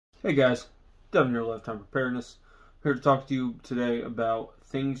Hey guys, Devin here, Lifetime Preparedness. Here to talk to you today about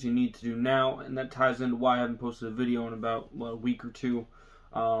things you need to do now, and that ties into why I haven't posted a video in about a week or two.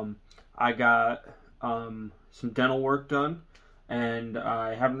 I got some dental work done, and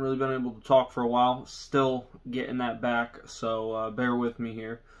I haven't really been able to talk for a while. Still getting that back, so bear with me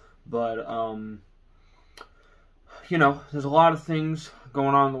here. But there's a lot of things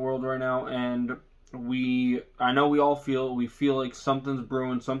going on in the world right now, and I know we feel like something's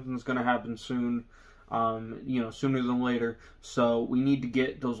brewing, something's going to happen soon, sooner than later. So we need to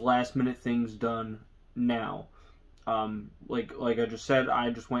get those last minute things done now. Like I just said, I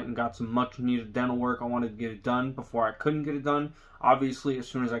just went and got some much needed dental work. I wanted to get it done before I couldn't get it done. Obviously, as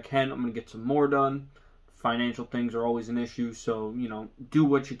soon as I can, I'm going to get some more done. Financial things are always an issue, so, do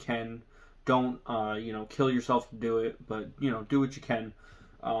what you can. Don't, kill yourself to do it, but, do what you can.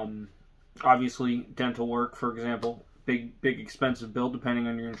 Obviously, dental work, for example, big expensive bill depending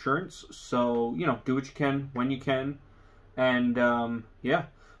on your insurance. So, do what you can when you can. And, yeah.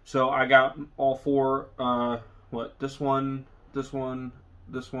 So I got all four, this one, and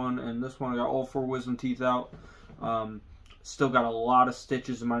this one. I got all four wisdom teeth out. Still got a lot of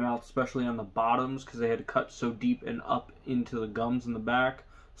stitches in my mouth, especially on the bottoms, because they had to cut so deep and up into the gums in the back.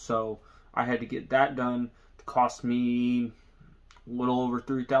 So I had to get that done. It cost me a little over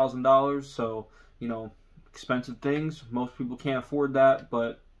 $3,000. So, expensive things. Most people can't afford that,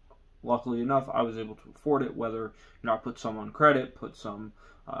 but luckily enough, I was able to afford it. Whether, I put some on credit, put some,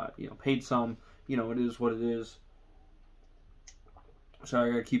 paid some, it is what it is. So I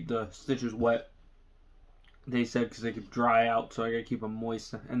gotta keep the stitches wet. They said because they could dry out, so I gotta keep them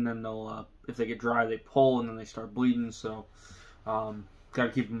moist, and then they'll, if they get dry, they pull, and then they start bleeding. So, gotta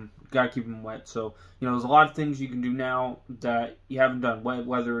keep them wet. So, there's a lot of things you can do now that you haven't done.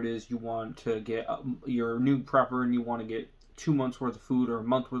 Whether it is you want to get your new prepper and you want to get 2 months worth of food or a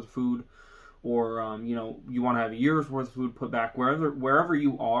month worth of food, or you want to have a year's worth of food put back. Wherever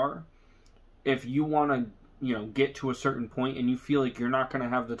you are, if you want to get to a certain point and you feel like you're not going to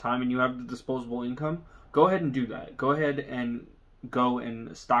have the time and you have the disposable income, go ahead and do that. Go ahead and go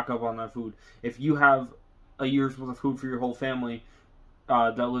and stock up on that food. If you have a year's worth of food for your whole family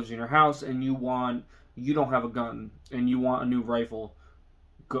that lives in your house, and you don't have a gun and you want a new rifle,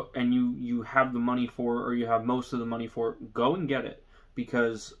 go and you have the money for it, or you have most of the money for it, go and get it,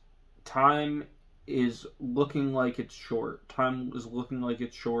 because time is looking like it's short.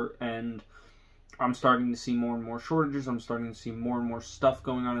 And I'm starting to see more and more shortages. I'm starting to see more and more stuff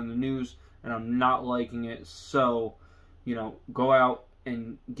going on in the news, and I'm not liking it. So, go out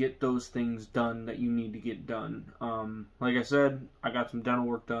and get those things done that you need to get done. Like I said, I got some dental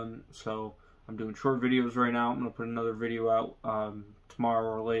work done, so I'm doing short videos right now. I'm going to put another video out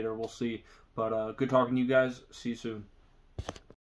tomorrow or later. We'll see. But good talking to you guys. See you soon.